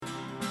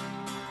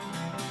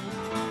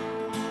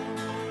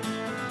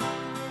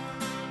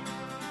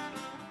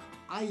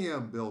I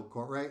am Bill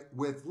Courtwright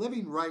with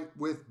Living Right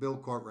with Bill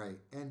Courtwright,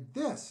 and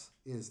this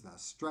is the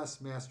Stress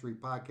Mastery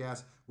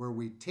Podcast where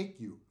we take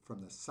you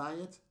from the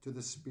science to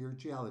the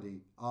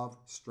spirituality of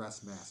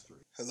stress mastery.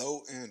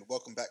 Hello and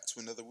welcome back to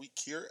another week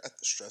here at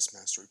the Stress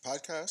Mastery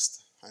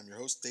Podcast. I'm your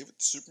host, David, the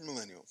Super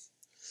Millennial.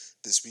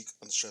 This week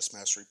on the Stress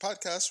Mastery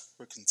Podcast,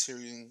 we're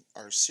continuing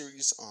our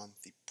series on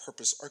the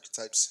purpose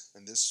archetypes,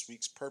 and this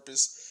week's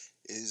purpose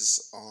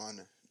is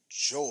on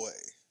joy.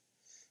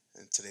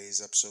 In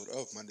today's episode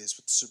of Mondays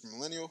with the Super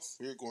Millennial,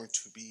 we're going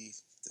to be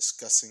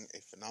discussing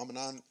a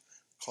phenomenon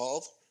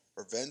called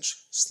revenge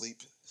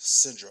sleep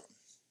syndrome.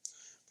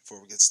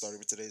 Before we get started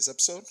with today's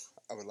episode,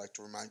 I would like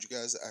to remind you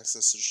guys that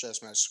access to the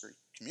Stress Mastery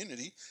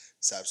community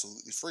is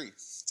absolutely free.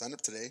 Sign up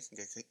today and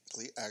get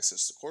complete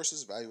access to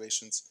courses,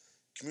 evaluations,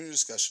 community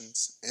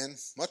discussions, and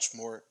much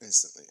more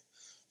instantly.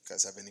 If you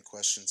guys have any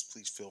questions,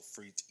 please feel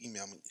free to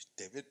email me,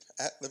 David,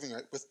 at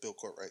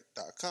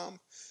livingrightwithbillcourtwright.com.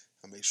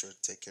 I'll make sure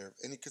to take care of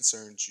any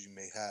concerns you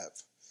may have.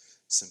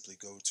 Simply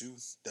go to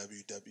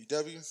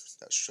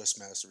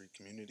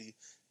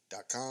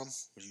www.stressmasterycommunity.com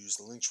or use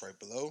the links right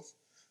below.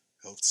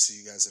 I hope to see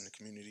you guys in the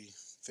community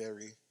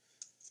very,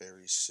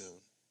 very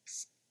soon.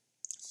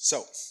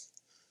 So,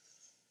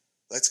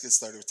 let's get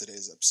started with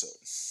today's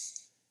episode.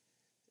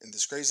 In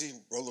this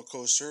crazy roller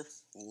coaster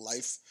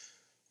life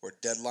where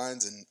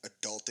deadlines and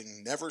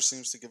adulting never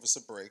seems to give us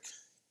a break,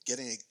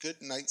 getting a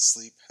good night's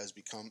sleep has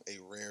become a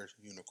rare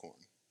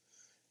unicorn.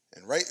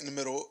 And right in the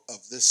middle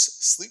of this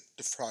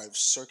sleep-deprived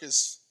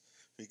circus,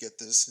 we get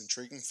this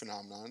intriguing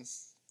phenomenon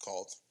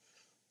called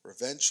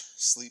revenge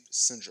sleep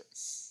syndrome.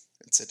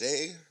 And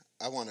today,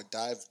 I want to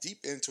dive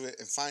deep into it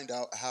and find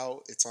out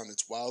how it's on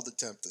its wild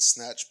attempt to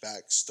snatch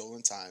back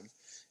stolen time,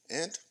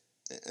 and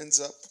it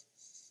ends up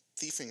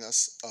thieving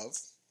us of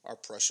our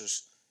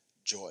precious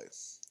joy.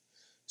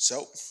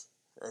 So,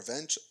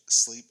 revenge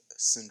sleep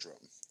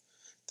syndrome.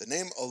 The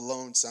name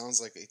alone sounds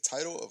like a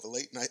title of a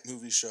late-night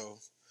movie show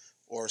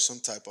or some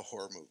type of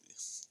horror movie.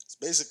 It's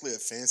basically a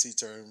fancy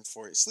term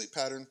for a sleep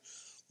pattern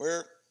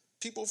where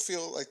people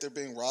feel like they're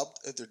being robbed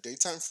of their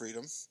daytime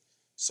freedom,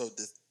 so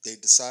they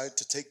decide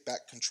to take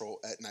back control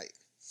at night.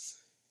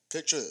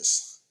 Picture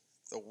this: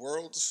 the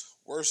world's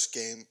worst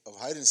game of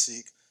hide and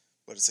seek,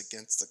 but it's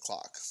against the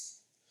clock.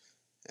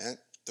 And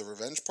the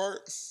revenge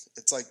part,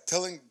 it's like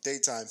telling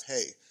daytime,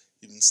 hey,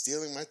 you've been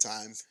stealing my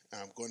time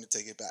and I'm going to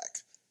take it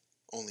back,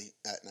 only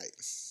at night.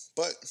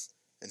 But,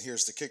 and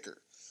here's the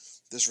kicker,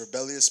 this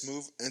rebellious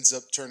move ends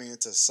up turning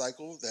into a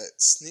cycle that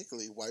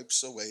sneakily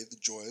wipes away the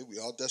joy we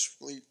all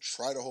desperately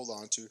try to hold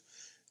on to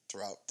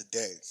throughout the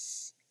day.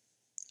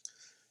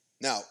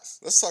 Now,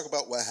 let's talk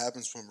about what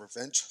happens when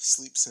revenge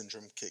sleep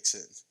syndrome kicks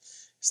in.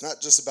 It's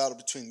not just a battle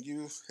between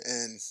you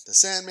and the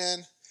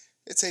Sandman,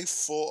 it's a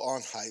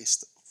full-on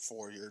heist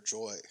for your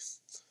joy.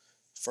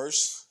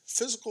 First,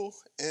 physical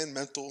and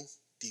mental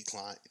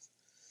decline.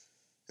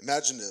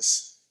 Imagine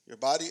this: your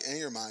body and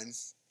your mind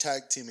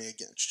tag teaming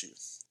against you.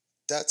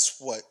 That's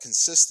what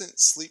consistent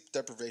sleep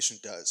deprivation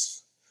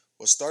does.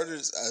 What started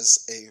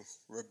as a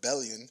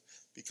rebellion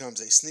becomes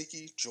a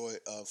sneaky joy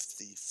of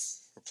thief,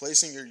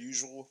 replacing your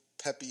usual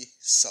peppy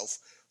self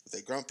with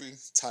a grumpy,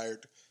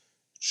 tired,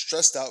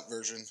 stressed out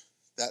version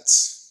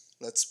that's,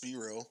 let's be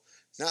real,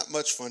 not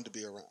much fun to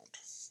be around.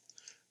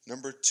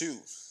 Number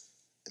 2,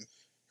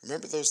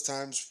 remember those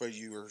times where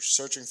you were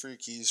searching for your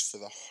keys for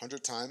the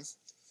 100th time?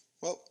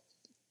 Well,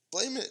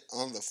 blame it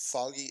on the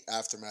foggy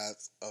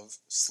aftermath of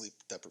sleep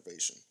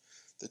deprivation.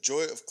 The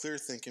joy of clear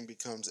thinking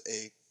becomes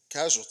a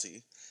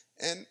casualty,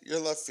 and you're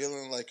left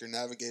feeling like you're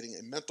navigating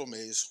a mental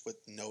maze with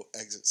no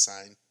exit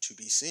sign to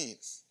be seen.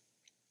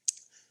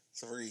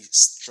 3,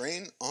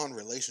 strain on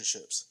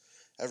relationships.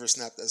 Ever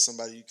snapped at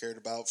somebody you cared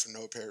about for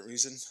no apparent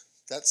reason?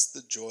 That's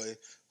the joy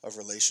of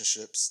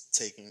relationships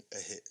taking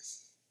a hit.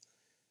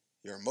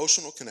 Your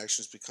emotional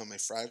connections become a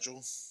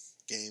fragile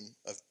game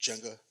of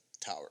Jenga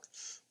tower.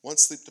 One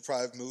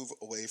sleep-deprived move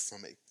away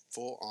from a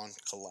full-on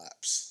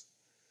collapse.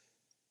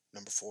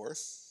 Number 4,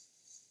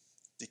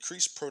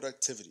 decreased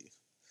productivity.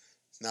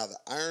 Now, the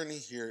irony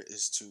here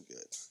is too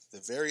good. The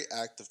very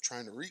act of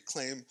trying to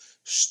reclaim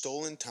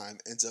stolen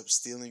time ends up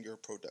stealing your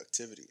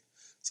productivity.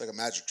 It's like a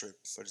magic trick,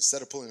 but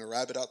instead of pulling a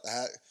rabbit out the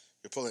hat,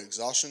 you're pulling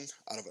exhaustion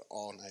out of an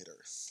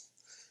all-nighter.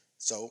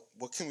 So,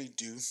 what can we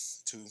do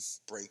to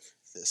break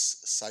this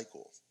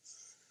cycle?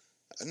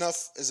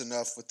 Enough is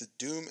enough with the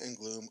doom and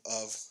gloom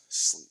of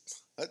sleep.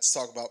 Let's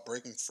talk about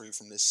breaking free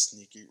from this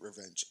sneaky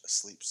revenge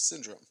sleep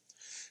syndrome.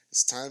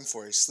 It's time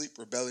for a sleep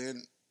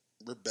rebellion.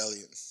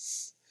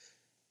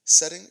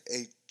 Setting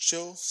a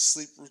chill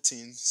sleep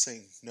routine,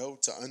 saying no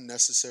to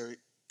unnecessary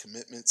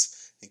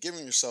commitments, and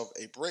giving yourself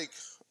a break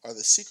are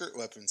the secret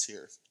weapons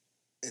here.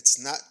 It's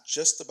not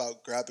just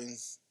about grabbing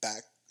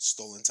back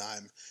stolen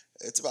time.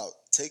 It's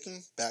about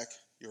taking back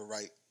your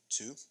right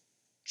to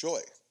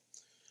joy.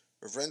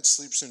 Revenge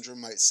sleep syndrome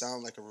might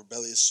sound like a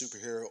rebellious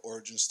superhero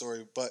origin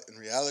story, but in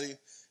reality,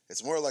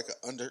 it's more like an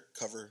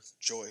undercover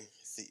joy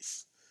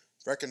thief.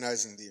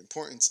 Recognizing the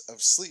importance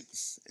of sleep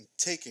and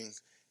taking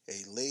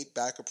a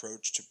laid-back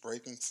approach to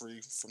breaking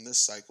free from this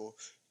cycle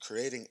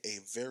creating a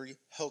very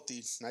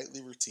healthy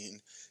nightly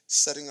routine,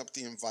 setting up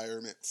the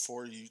environment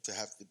for you to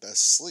have the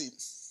best sleep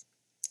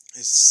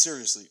is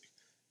seriously,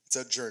 it's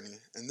a journey.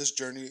 And this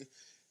journey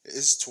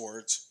is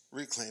towards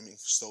reclaiming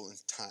stolen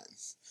time.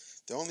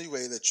 The only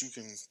way that you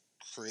can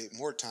create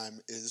more time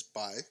is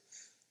by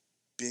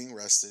being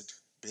rested,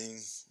 being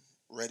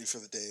ready for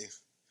the day,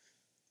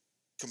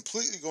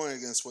 completely going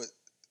against what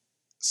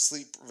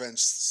sleep revenge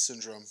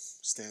syndrome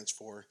stands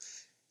for,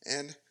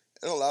 and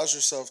it allows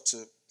yourself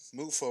to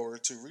move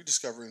forward to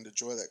rediscovering the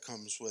joy that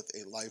comes with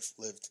a life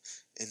lived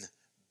in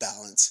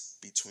balance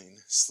between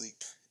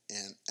sleep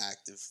and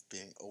active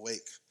being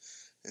awake.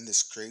 In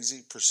this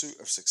crazy pursuit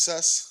of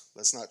success,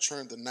 let's not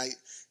turn the night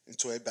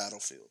into a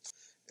battlefield.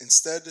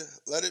 Instead,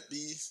 let it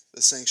be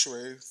the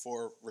sanctuary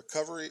for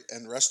recovery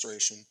and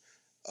restoration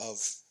of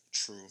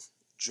true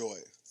joy.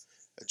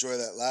 A joy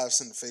that laughs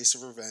in the face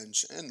of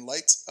revenge and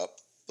lights up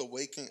the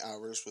waking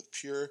hours with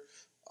pure,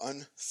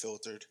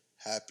 unfiltered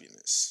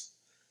happiness.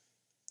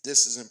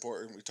 This is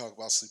important. We talk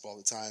about sleep all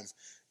the time.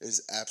 It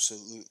is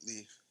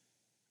absolutely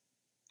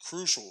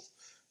crucial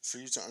for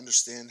you to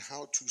understand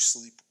how to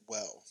sleep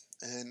well.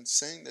 And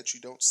saying that you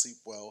don't sleep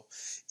well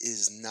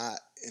is not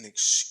an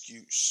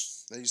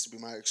excuse. That used to be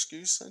my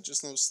excuse. I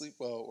just don't sleep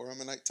well, or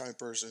I'm a nighttime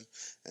person.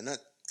 And that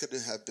could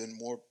have been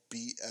more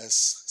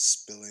BS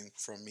spilling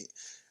from me.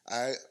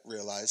 I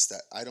realized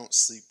that I don't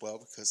sleep well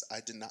because I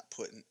did not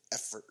put an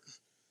effort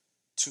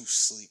to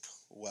sleep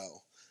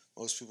well.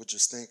 Most people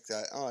just think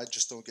that, oh, I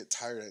just don't get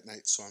tired at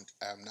night, so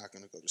I'm not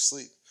going to go to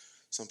sleep.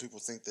 Some people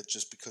think that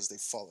just because they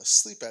fall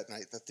asleep at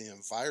night, that the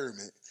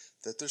environment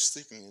that they're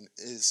sleeping in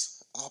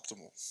is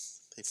optimal.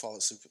 They fall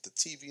asleep with the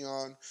TV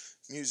on,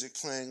 music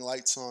playing,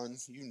 lights on,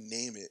 you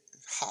name it,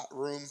 hot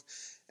room,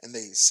 and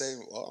they say,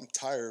 well, I'm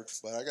tired,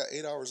 but I got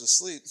 8 hours of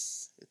sleep.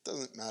 It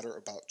doesn't matter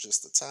about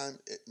just the time,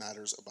 it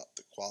matters about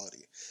the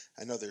quality.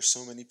 I know there's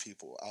so many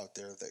people out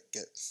there that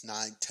get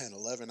 9, 10,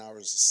 11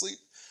 hours of sleep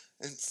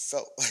and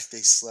felt like they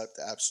slept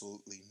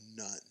absolutely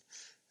none.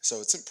 So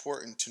it's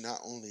important to not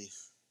only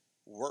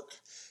work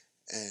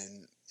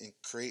and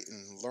create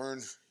and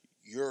learn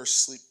your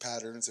sleep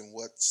patterns and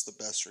what's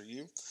the best for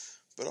you,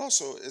 but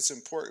also it's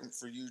important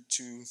for you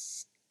to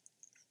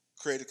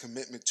create a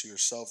commitment to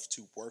yourself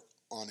to work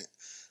on it.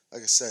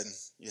 Like I said,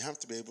 you have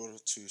to be able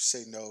to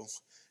say no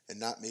and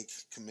not make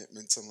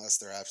commitments unless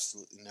they're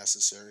absolutely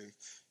necessary.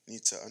 You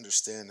need to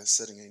understand that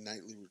setting a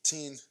nightly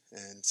routine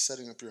and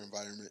setting up your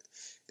environment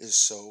is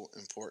so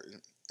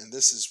important. And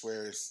this is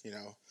where,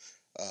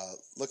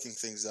 looking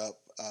things up,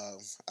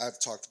 I've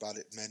talked about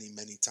it many,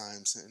 many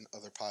times in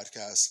other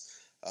podcasts.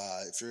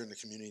 If you're in the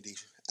community,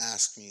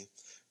 ask me.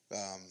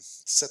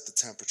 Set the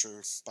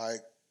temperature, buy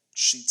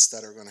sheets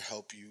that are going to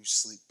help you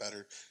sleep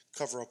better,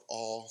 cover up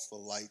all the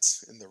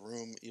lights in the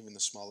room, even the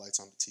small lights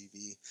on the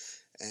TV,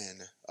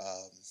 and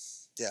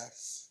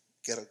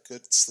get a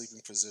good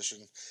sleeping position.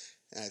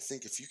 And I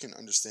think if you can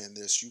understand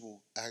this, you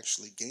will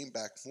actually gain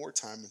back more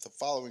time in the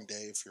following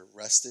day if you're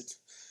rested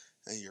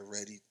and you're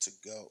ready to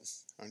go.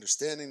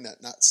 Understanding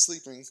that not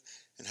sleeping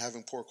and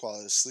having poor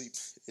quality of sleep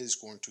is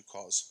going to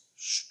cause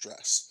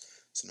stress.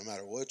 So no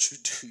matter what you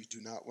do, you do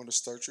not want to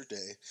start your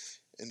day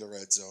in the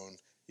red zone.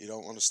 You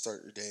don't want to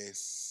start your day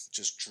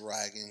just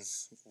dragging,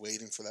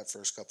 waiting for that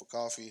first cup of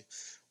coffee.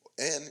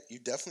 And you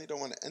definitely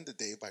don't want to end the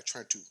day by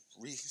trying to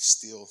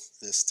re-steal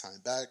this time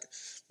back,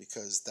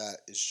 because that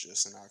is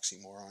just an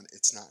oxymoron.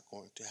 It's not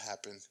going to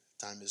happen.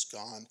 Time is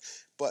gone.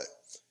 But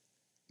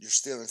you're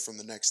stealing from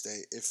the next day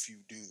if you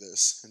do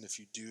this. And if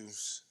you do,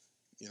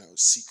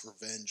 seek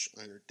revenge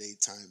on your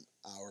daytime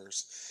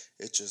hours,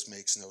 it just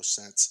makes no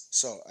sense.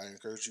 So I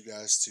encourage you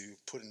guys to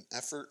put an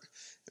effort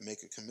and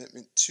make a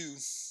commitment to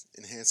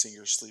enhancing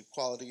your sleep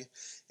quality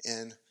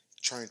and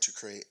trying to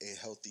create a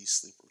healthy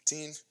sleep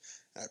routine.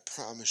 And I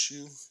promise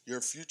you,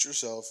 your future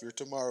self, your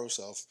tomorrow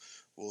self,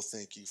 will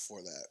thank you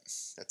for that.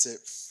 That's it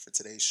for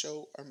today's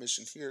show. Our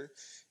mission here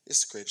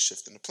is to create a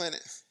shift in the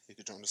planet. You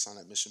can join us on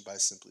that mission by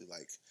simply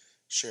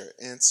share,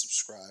 and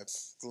subscribe.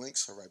 The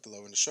links are right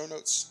below in the show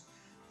notes.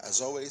 As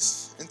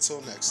always,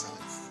 until next time,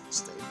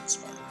 stay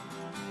inspired.